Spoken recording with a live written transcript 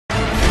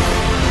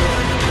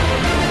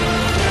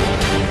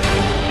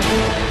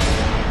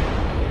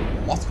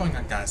going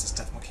on, guys? It's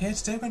Deathmark here.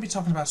 Today we're going to be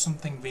talking about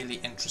something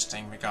really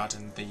interesting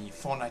regarding the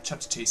Fortnite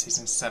Chapter 2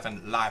 Season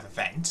 7 live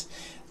event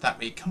that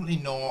we currently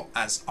know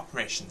as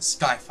Operation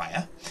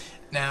Skyfire.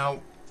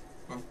 Now,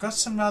 we've got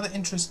some rather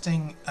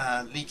interesting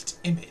leaked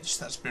image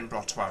that's been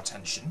brought to our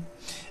attention.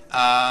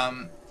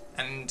 And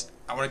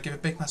I want to give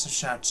a big massive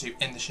shout out to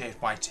In the Shade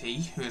YT,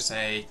 who is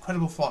a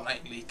credible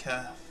Fortnite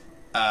leaker,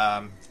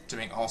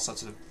 doing all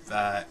sorts of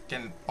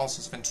getting all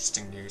sorts of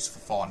interesting news for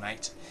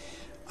Fortnite.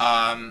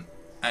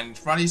 And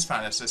Riley's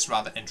found us this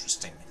rather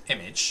interesting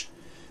image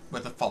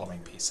with the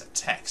following piece of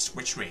text,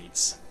 which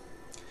reads: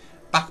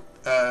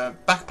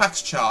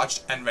 Backpacks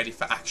charged and ready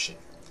for action.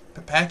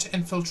 Prepare to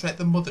infiltrate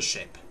the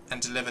Mothership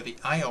and deliver the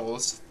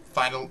IO's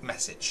final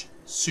message.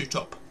 Suit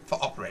up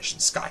for Operation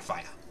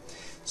Skyfire.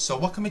 So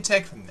what can we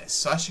take from this?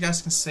 So as you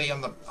guys can see on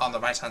the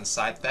right hand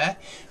side there,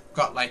 we've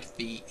got like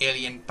the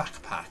alien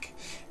backpack.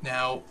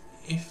 Now,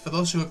 for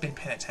those who have been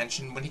paying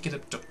attention, when you get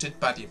abducted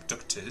by the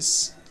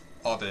abductors,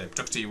 or the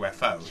abductor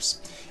UFOs,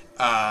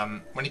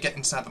 when you get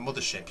inside the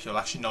Mothership, you'll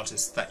actually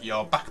notice that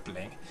your back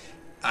bling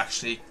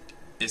actually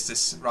is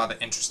this rather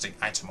interesting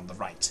item on the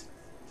right.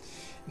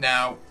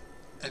 Now,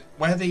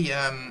 where the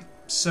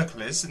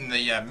circle is in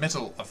the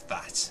middle of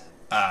that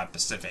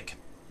specific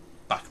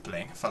back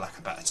bling, for lack of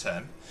a better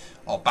term,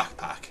 or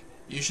backpack,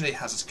 usually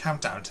has a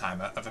countdown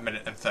timer of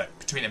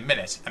between a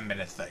minute and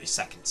 30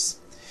 seconds.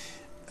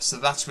 So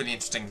that's really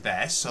interesting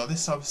there. So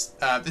this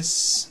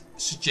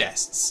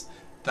suggests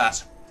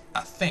that I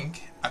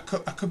think I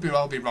could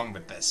well be wrong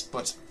with this,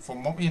 but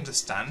from what we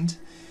understand,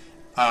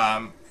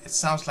 it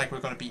sounds like we're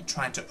going to be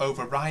trying to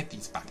override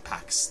these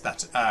backpacks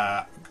that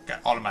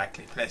get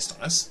automatically placed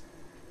on us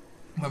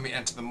when we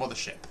enter the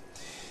Mothership.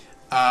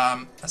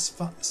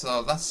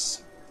 So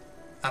that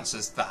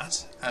answers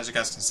that. As you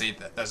guys can see,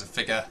 that there's a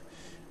figure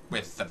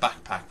with the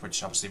backpack,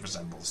 which obviously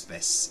resembles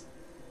this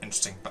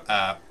interesting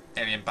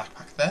alien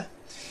backpack there.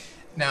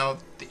 Now,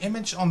 the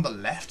image on the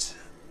left,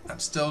 I'm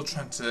still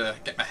trying to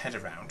get my head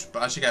around,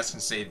 but as you guys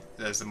can see,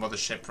 there's the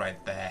Mothership right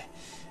there,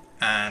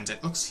 and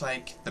it looks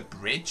like the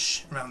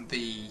bridge around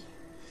the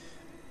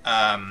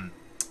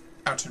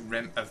outer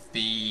rim of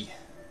the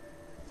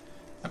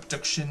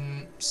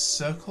abduction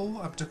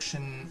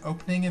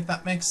opening, if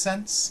that makes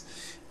sense.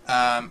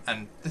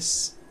 And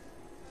this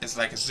is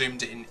like a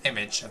zoomed in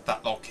image of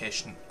that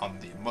location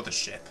on the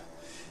Mothership.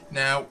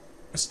 Now,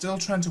 we're still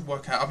trying to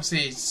work out,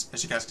 obviously,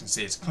 as you guys can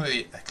see, it's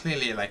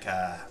clearly like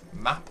a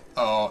map,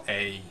 or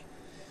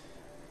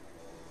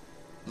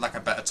like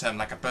a better term,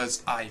 like a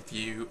bird's eye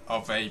view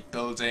of a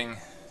building,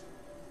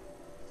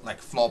 like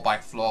floor by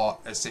floor,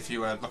 as if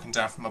you were looking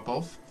down from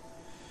above.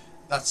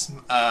 That's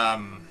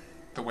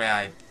the way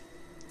I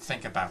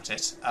think about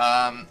it.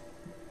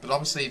 But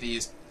obviously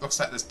these,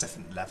 looks like there's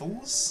different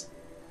levels.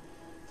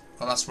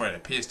 Well, that's where it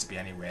appears to be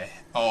anyway.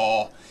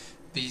 Or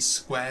these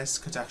squares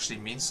could actually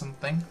mean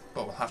something,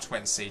 but we'll have to wait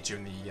and see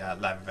during the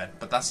live event.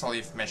 But that's all the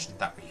information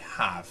that we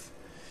have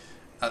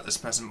at this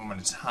present moment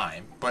in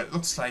time. But it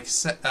looks like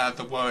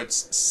the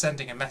words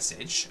 "sending a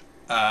message,"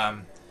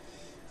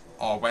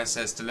 or where it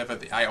says "deliver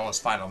the IO's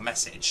final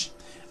message,"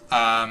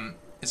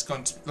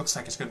 looks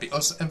like it's going to be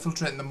us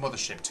infiltrating the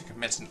Mothership to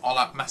commit an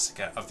all-out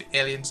massacre of the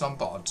aliens on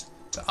board,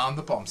 to arm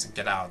the bombs and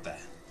get out of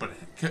there. But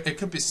it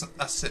could be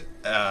that's it.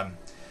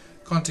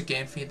 According to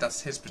Game Feed,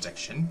 that's his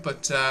prediction.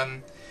 But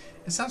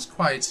it sounds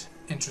quite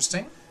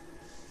interesting.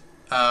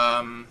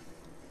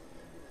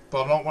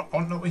 But I want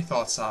to know what your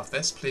thoughts are of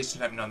this. Please do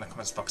let me know in the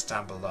comments box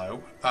down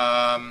below.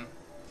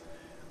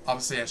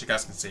 Obviously, as you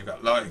guys can see, we've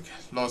got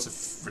loads of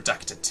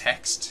redacted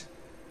text.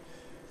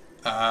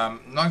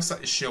 Not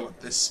exactly sure what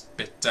this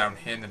bit down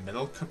here in the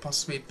middle could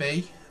possibly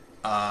be.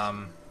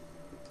 From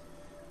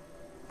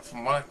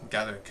what I can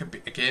gather, it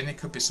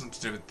could be something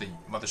to do with the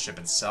Mothership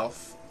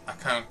itself. I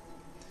can't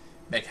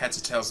make heads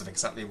or tails of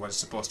exactly what it's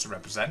supposed to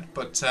represent,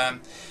 but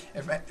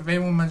if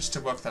anyone managed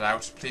to work that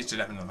out, please do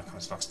let me know in the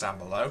comments box down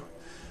below.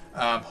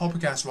 Hope you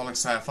guys are all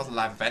excited for the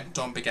live event.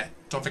 Don't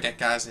forget,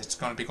 guys, it's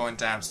going to be going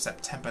down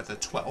September the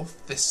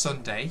 12th, this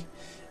Sunday,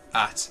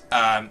 at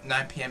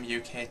 9 PM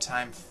UK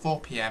time, 4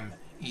 PM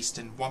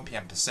Eastern, 1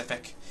 PM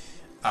Pacific.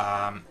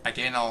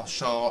 Again, I'll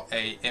show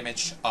an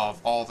image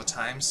of all the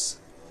times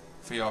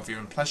for your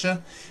viewing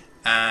pleasure,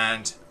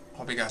 and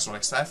hope you guys are all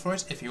excited for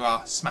it. If you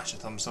are, smash the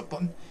thumbs up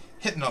button,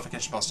 hit the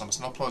notification bell so you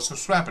don't upload,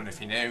 subscribe button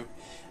if you're new,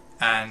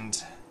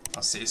 and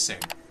I'll see you soon.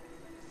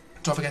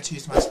 Don't forget to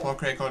use my support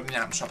creator code in the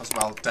item shop as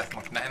well,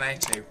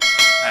 Deathmark992,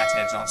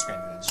 and it's on screen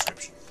in the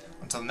description.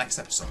 Until the next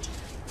episode,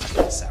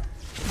 peace out.